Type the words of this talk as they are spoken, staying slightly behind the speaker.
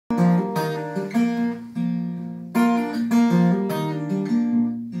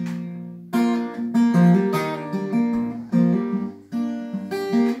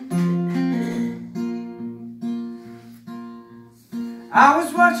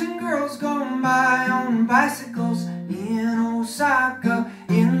watching girls going by on bicycles in Osaka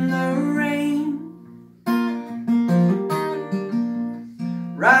in the rain.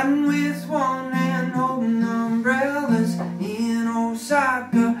 Riding with one hand, holding umbrellas in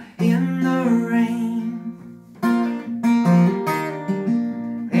Osaka in the rain.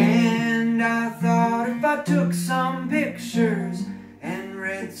 And I thought if I took some pictures and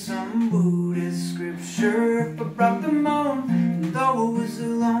read some Buddhist scripture, if I brought them home, though I was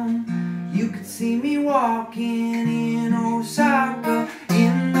alone, you could see me walking in Osaka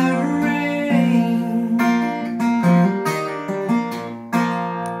in the rain.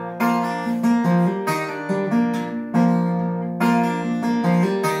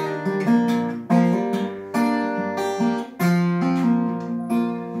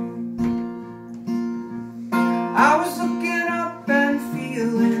 I was looking up and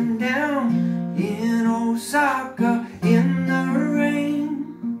feeling down in Osaka in the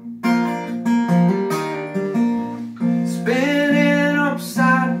rain. Spinning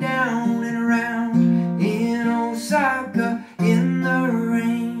upside down and around in Osaka in the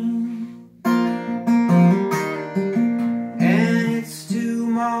rain. And it's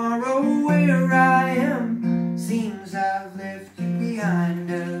tomorrow where I am. Seems I've left you behind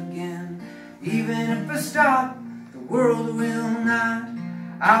again. Even if I stop, the world will not.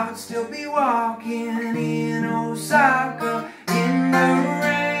 I would still be walking in Osaka in the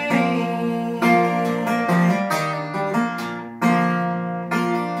rain.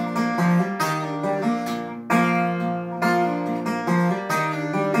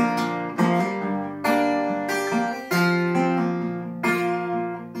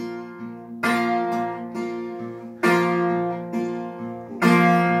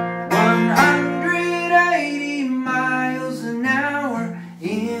 180 miles an hour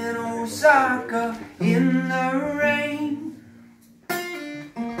in Osaka in the rain.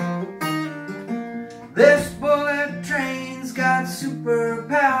 This bullet train's got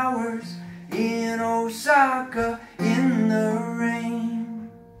superpowers in Osaka in the rain.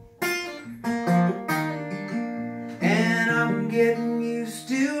 And I'm getting used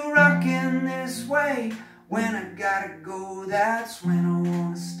to rocking this way. When I gotta go, that's when I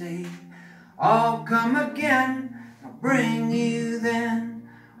wanna stay. I'll come again, I'll bring you then.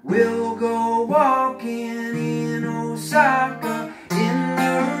 We'll go walking in Osaka